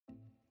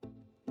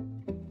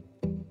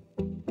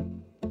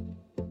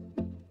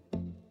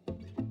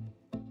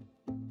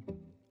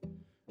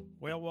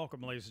Well,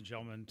 welcome, ladies and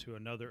gentlemen, to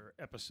another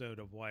episode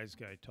of Wise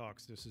Guy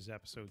Talks. This is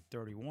episode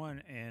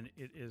 31, and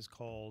it is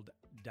called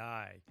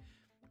Die.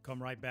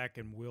 Come right back,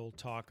 and we'll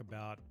talk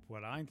about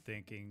what I'm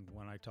thinking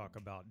when I talk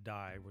about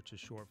DIE, which is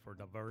short for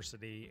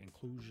Diversity,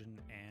 Inclusion,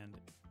 and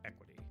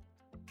Equity.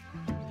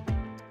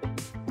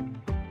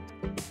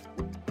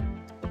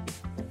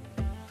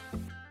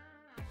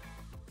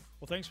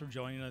 Well, thanks for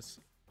joining us,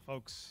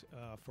 folks,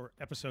 for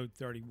episode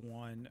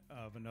 31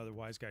 of another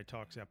Wise Guy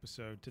Talks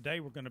episode. Today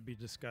we're going to be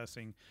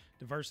discussing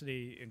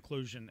diversity,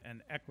 inclusion,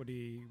 and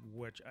equity,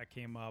 which I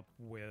came up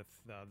with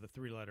the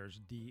three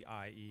letters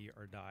D-I-E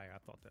or DIE. I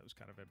thought that was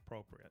kind of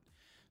appropriate.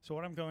 So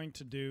what I'm going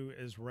to do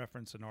is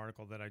reference an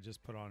article that I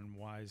just put on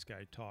Wise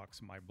Guy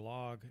Talks, my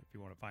blog. If you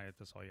want to find it,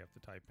 that's all you have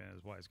to type in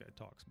is Wise Guy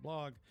Talks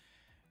blog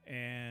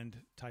and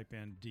type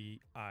in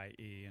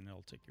D-I-E and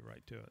it'll take you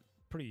right to it.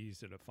 Pretty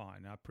easy to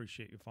find. I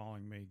appreciate you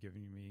following me,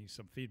 giving me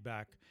some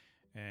feedback,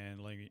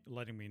 and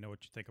letting me know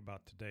what you think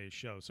about today's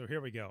show. So here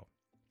we go.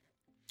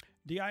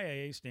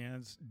 DIE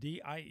stands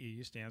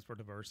for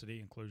Diversity,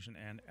 Inclusion,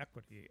 and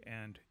Equity.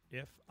 And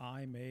if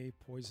I may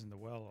poison the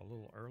well a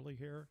little early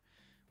here,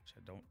 which I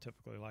don't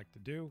typically like to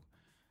do,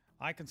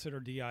 I consider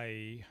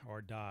DIE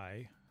or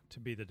DIE to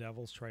be the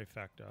devil's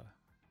trifecta,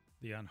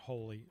 the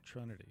unholy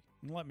trinity.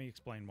 And let me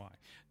explain why.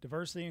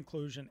 Diversity,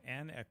 inclusion,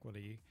 and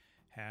equity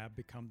have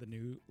become the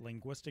new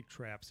linguistic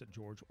traps that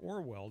George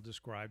Orwell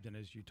described in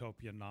his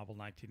utopian novel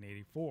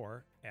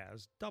 1984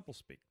 as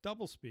doublespeak.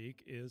 Doublespeak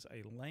is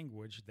a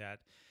language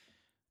that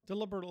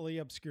deliberately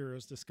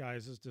obscures,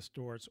 disguises,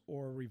 distorts,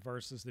 or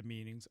reverses the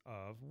meanings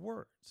of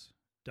words.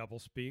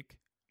 Doublespeak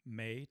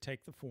may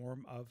take the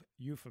form of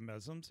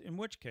euphemisms, in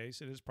which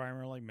case it is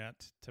primarily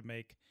meant to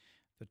make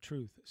the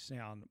truth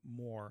sound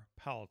more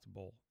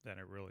palatable than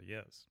it really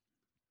is.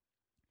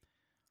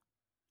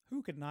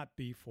 Who could not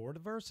be for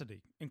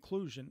diversity,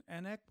 inclusion,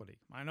 and equity?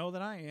 I know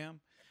that I am.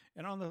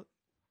 And on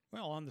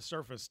the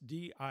surface,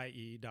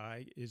 DIE,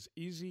 DIE, is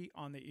easy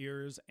on the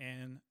ears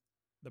and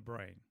the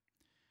brain.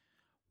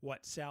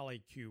 What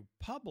Sally Q.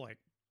 Public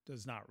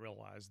does not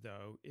realize,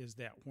 though, is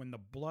that when the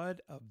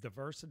blood of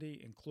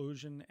diversity,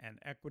 inclusion, and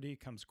equity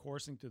comes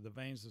coursing through the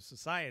veins of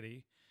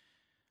society,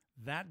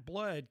 that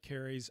blood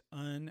carries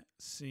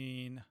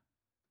unseen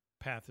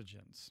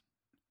pathogens.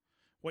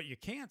 What you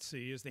can't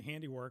see is the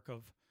handiwork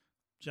of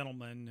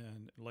gentlemen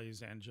and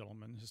ladies and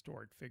gentlemen,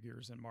 historic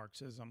figures in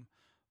Marxism,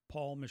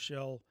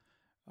 Paul-Michel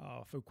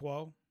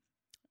Foucault,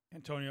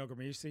 Antonio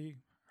Gramsci,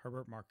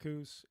 Herbert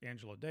Marcuse,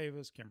 Angela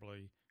Davis,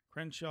 Kimberly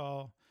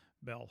Crenshaw,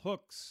 Bell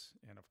Hooks,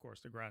 and of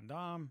course the Grand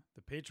Dame,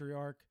 the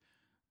patriarch,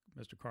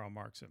 Mr. Karl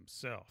Marx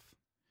himself.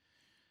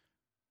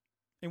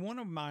 In one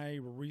of my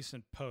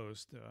recent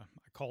posts,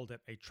 I called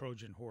it a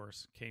Trojan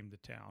horse came to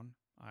town.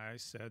 I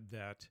said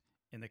that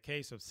in the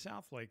case of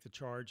Southlake, the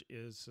charge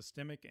is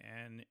systemic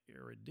and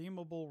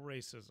irredeemable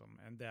racism,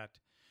 and that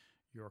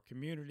your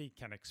community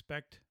can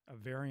expect a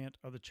variant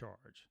of the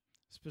charge.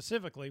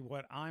 Specifically,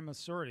 what I'm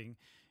asserting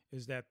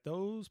is that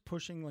those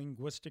pushing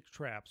linguistic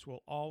traps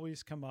will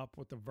always come up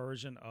with a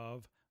version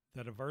of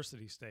the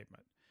diversity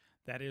statement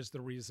that is the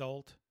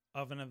result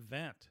of an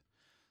event.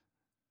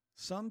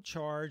 Some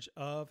charge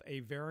of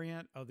a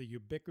variant of the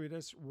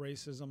ubiquitous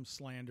racism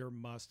slander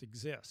must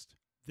exist.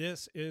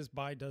 This is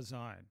by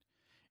design.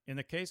 In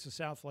the case of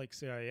Southlake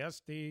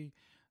CISD,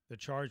 the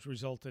charge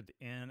resulted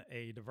in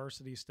a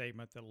diversity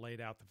statement that laid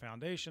out the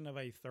foundation of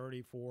a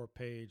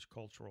 34-page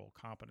Cultural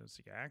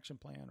Competency Action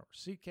Plan, or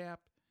CCAP.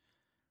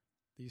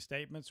 These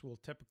statements will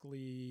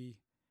typically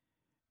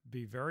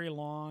be very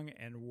long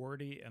and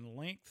wordy in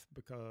length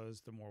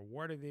because the more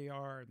wordy they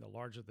are, the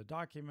larger the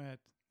document,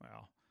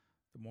 well,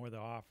 the more the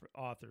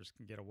authors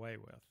can get away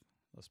with.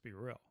 Let's be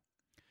real.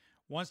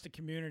 Once the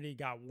community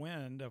got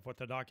wind of what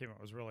the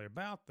document was really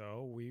about,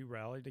 though, we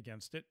rallied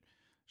against it,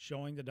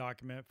 showing the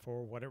document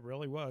for what it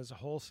really was, a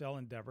wholesale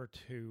endeavor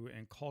to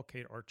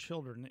inculcate our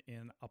children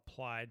in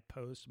applied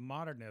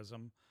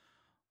postmodernism,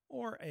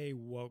 or a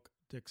woke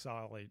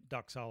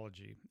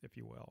doxology, if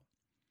you will.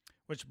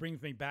 Which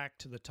brings me back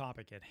to the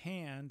topic at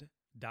hand,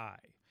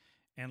 DIE,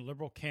 and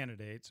liberal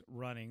candidates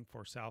running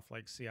for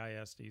Southlake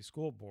CISD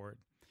School Board.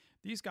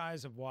 These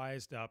guys have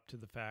wised up to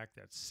the fact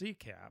that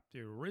CCAP,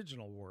 the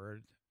original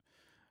word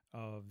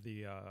of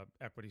the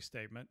equity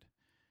statement,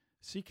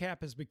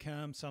 CCAP has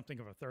become something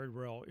of a third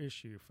rail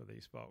issue for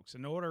these folks.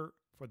 In order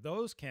for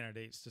those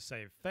candidates to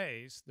save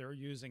face, they're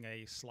using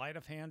a sleight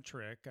of hand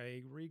trick,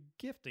 a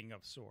regifting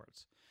of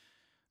sorts.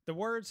 The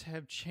words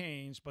have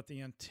changed, but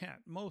the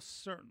intent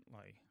most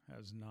certainly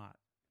has not.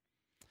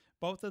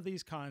 Both of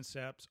these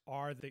concepts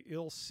are the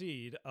ill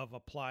seed of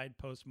applied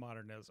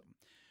postmodernism,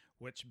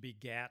 which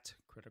begat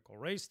critical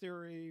race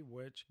theory,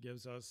 which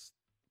gives us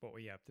what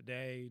we have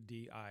today,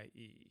 DIE.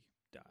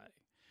 DIE.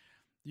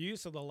 The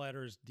use of the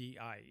letters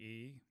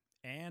DIE,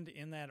 and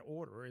in that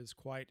order, is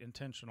quite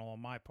intentional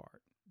on my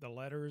part. The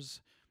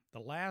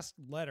last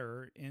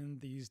letter in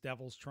these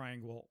Devil's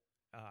Triangle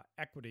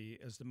equity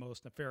is the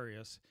most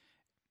nefarious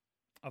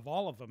of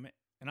all of them,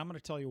 And I'm going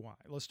to tell you why.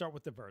 Let's start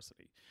with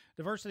diversity.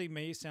 Diversity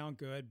may sound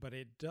good, but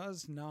it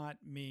does not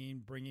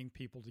mean bringing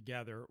people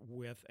together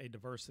with a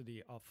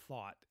diversity of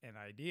thought and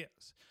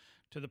ideas.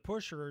 To the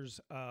pushers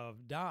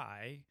of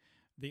die,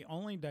 the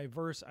only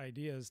diverse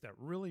ideas that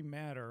really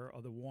matter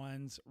are the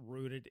ones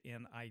rooted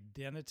in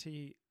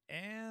identity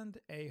and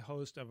a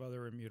host of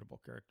other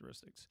immutable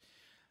characteristics.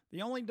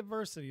 The only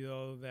diversity,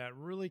 though, that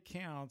really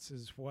counts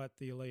is what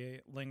the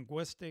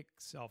linguistic,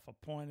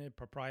 self-appointed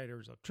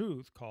proprietors of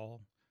truth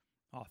call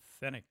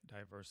authentic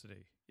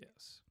diversity.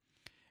 Yes.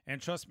 And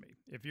trust me,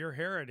 if your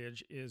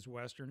heritage is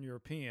Western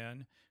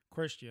European,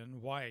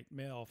 Christian, white,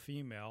 male,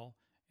 female,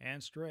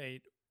 and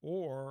straight,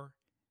 or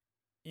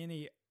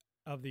any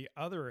of the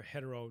other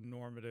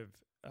heteronormative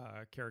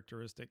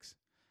characteristics,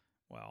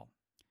 well,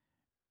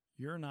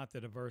 you're not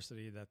the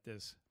diversity that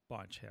this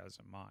bunch has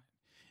in mind.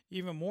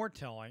 Even more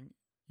telling,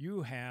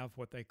 you have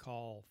what they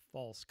call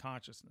false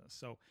consciousness.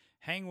 So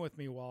hang with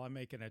me while I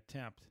make an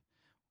attempt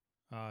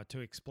to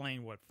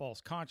explain what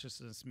false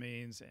consciousness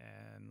means,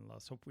 and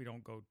let's hope we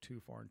don't go too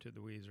far into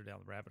the weeds or down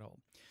the rabbit hole.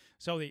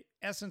 So the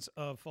essence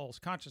of false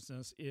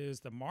consciousness is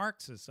the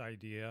Marxist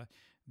idea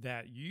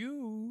that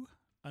you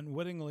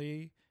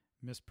unwittingly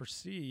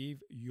misperceive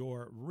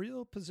your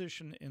real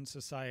position in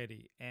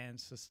society and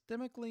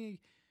systemically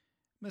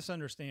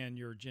misunderstand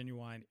your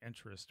genuine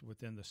interest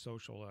within the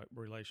social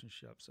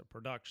relationships of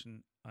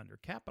production under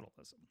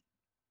capitalism.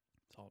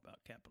 It's all about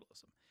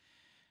capitalism.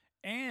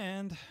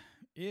 And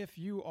if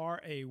you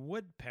are a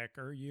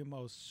woodpecker, you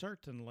most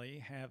certainly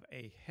have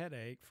a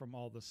headache from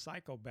all the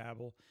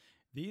psychobabble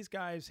these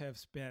guys have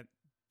spent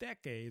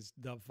decades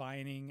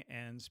divining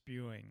and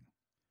spewing.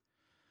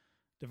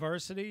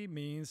 Diversity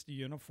means the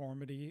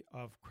uniformity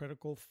of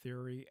critical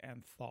theory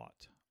and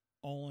thought,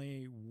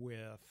 only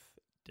with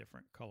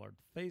different colored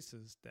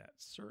faces that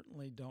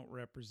certainly don't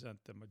represent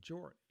the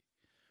majority.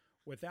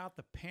 Without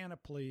the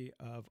panoply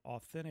of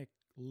authentic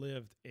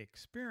lived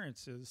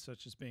experiences,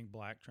 such as being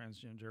black,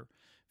 transgender,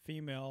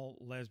 female,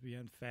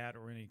 lesbian, fat,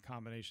 or any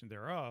combination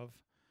thereof,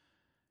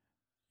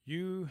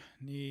 you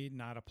need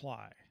not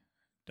apply.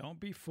 Don't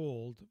be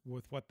fooled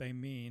with what they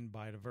mean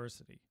by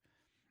diversity.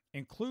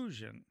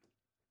 Inclusion,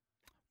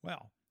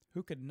 well,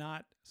 who could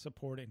not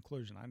support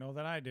inclusion? I know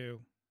that I do.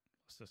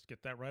 Let's just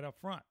get that right up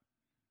front.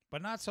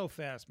 But not so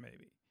fast,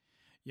 maybe.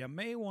 You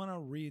may want to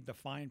read the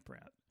fine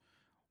print.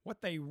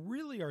 What they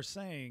really are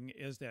saying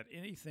is that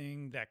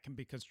anything that can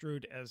be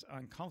construed as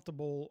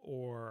uncomfortable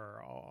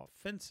or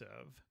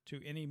offensive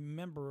to any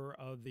member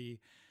of the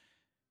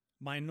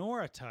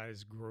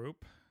minoritized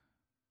group,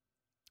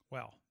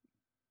 well,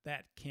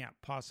 that can't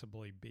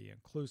possibly be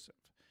inclusive.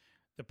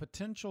 The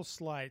potential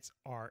slights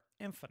are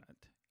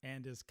infinite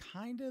and is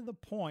kind of the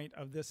point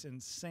of this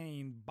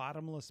insane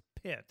bottomless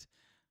pit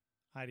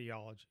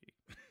ideology.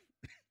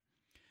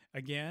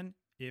 Again,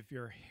 if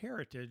your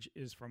heritage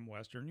is from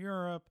Western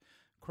Europe,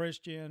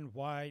 Christian,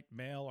 white,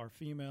 male or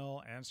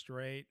female, and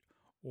straight,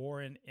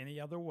 or in any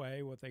other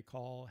way what they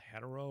call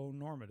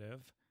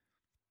heteronormative,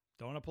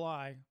 don't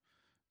apply.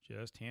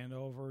 Just hand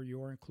over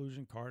your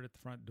inclusion card at the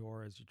front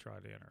door as you try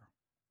to enter.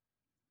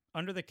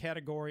 Under the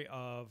category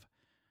of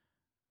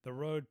the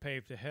road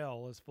paved to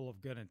hell is full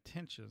of good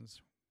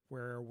intentions,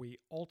 where we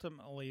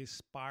ultimately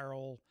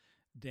spiral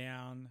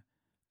down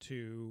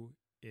to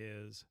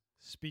is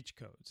speech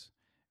codes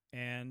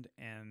and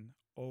an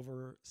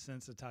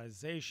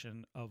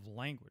oversensitization of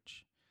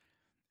language.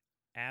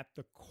 At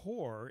the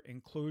core,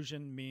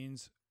 inclusion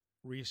means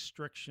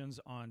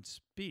restrictions on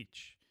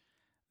speech,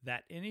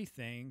 that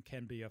anything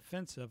can be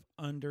offensive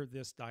under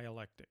this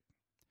dialectic,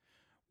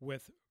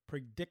 with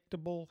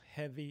predictable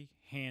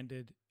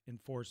heavy-handed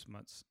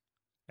enforcements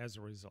as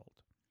a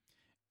result.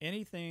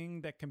 Anything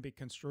that can be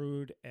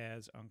construed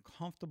as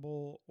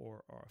uncomfortable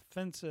or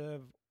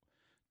offensive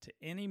to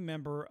any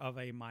member of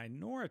a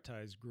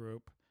minoritized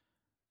group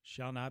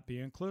shall not be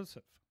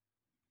inclusive.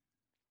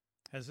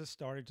 Has this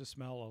started to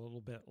smell a little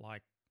bit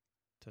like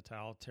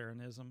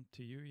totalitarianism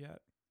to you yet?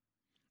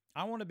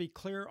 I want to be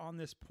clear on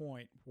this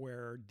point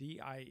where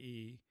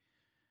DIE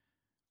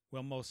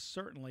will most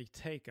certainly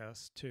take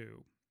us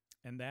to,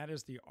 and that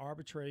is the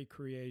arbitrary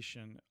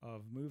creation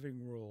of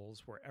moving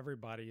rules where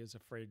everybody is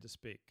afraid to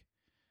speak.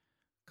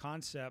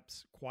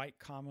 Concepts quite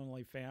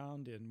commonly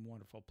found in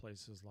wonderful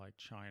places like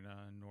China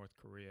and North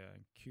Korea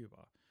and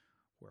Cuba,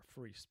 where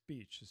free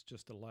speech is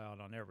just allowed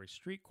on every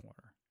street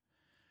corner.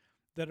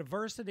 The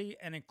diversity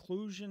and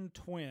inclusion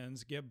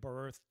twins give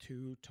birth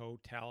to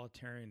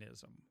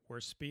totalitarianism, where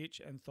speech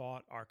and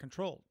thought are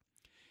controlled.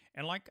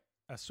 And like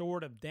a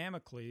sword of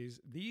Damocles,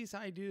 these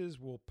ideas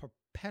will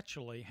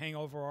perpetually hang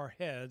over our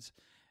heads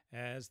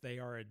as they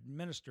are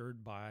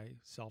administered by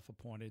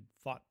self-appointed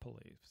thought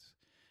police.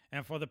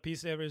 And for the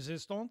piece de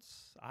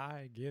resistance,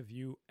 I give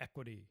you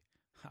equity.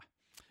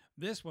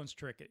 This one's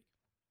tricky.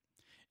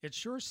 It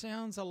sure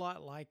sounds a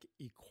lot like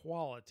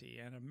equality,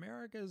 and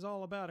America is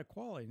all about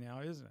equality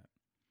now, isn't it?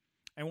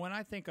 And when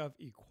I think of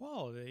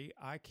equality,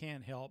 I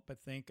can't help but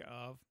think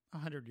of a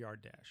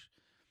 100-yard dash.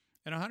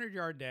 In a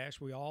 100-yard dash,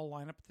 we all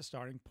line up at the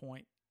starting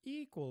point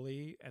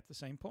equally at the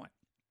same point.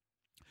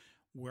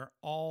 We're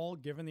all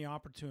given the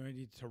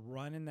opportunity to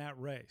run in that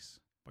race.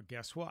 But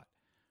guess what?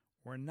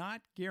 We're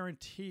not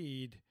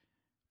guaranteed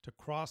to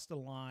cross the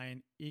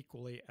line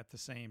equally at the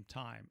same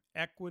time.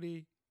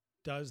 Equity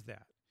does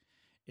that.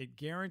 It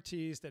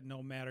guarantees that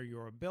no matter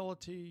your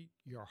ability,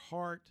 your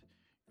heart,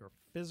 your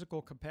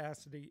physical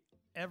capacity,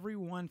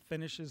 everyone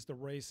finishes the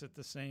race at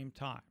the same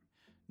time,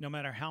 no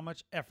matter how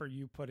much effort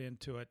you put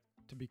into it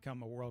to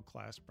become a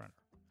world-class sprinter.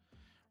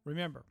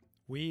 Remember,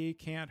 we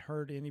can't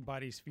hurt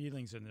anybody's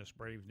feelings in this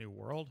brave new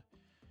world.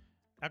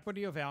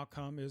 Equity of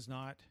outcome is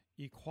not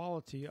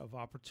equality of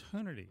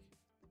opportunity.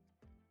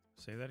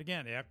 Say that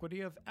again.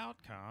 Equity of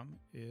outcome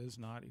is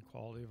not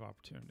equality of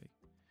opportunity.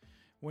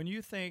 When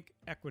you think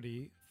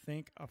equity,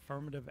 think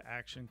affirmative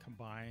action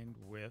combined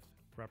with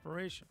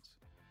reparations.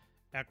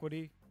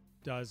 Equity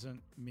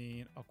doesn't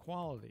mean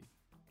equality.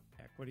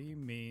 Equity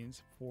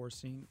means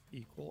forcing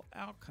equal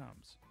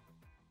outcomes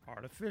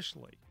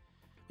artificially.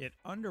 It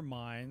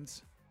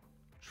undermines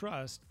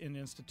trust in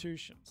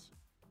institutions.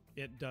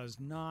 It does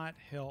not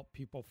help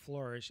people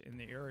flourish in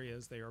the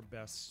areas they are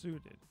best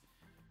suited.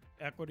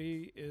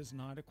 Equity is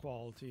not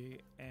equality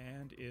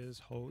and is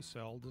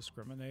wholesale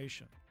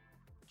discrimination,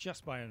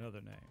 just by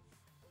another name.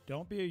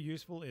 Don't be a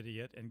useful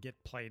idiot and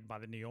get played by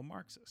the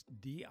neo-Marxist.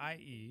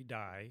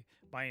 Die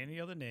by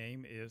any other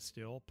name is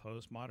still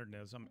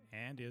postmodernism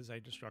and is a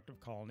destructive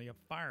colony of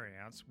fire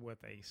ants with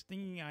a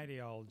stinging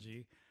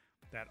ideology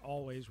that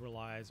always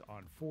relies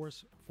on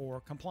force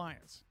for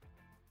compliance,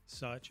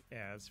 such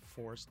as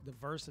forced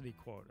diversity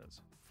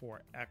quotas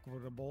for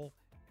equitable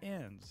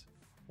ends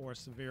or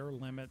severe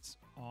limits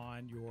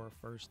on your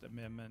First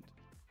Amendment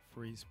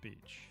free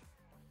speech.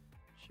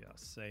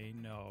 Just say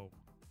no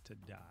to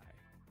die.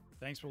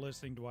 Thanks for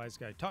listening to Wise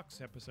Guy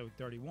Talks, episode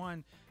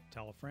 31.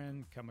 Tell a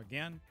friend, come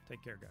again.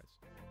 Take care,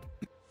 guys.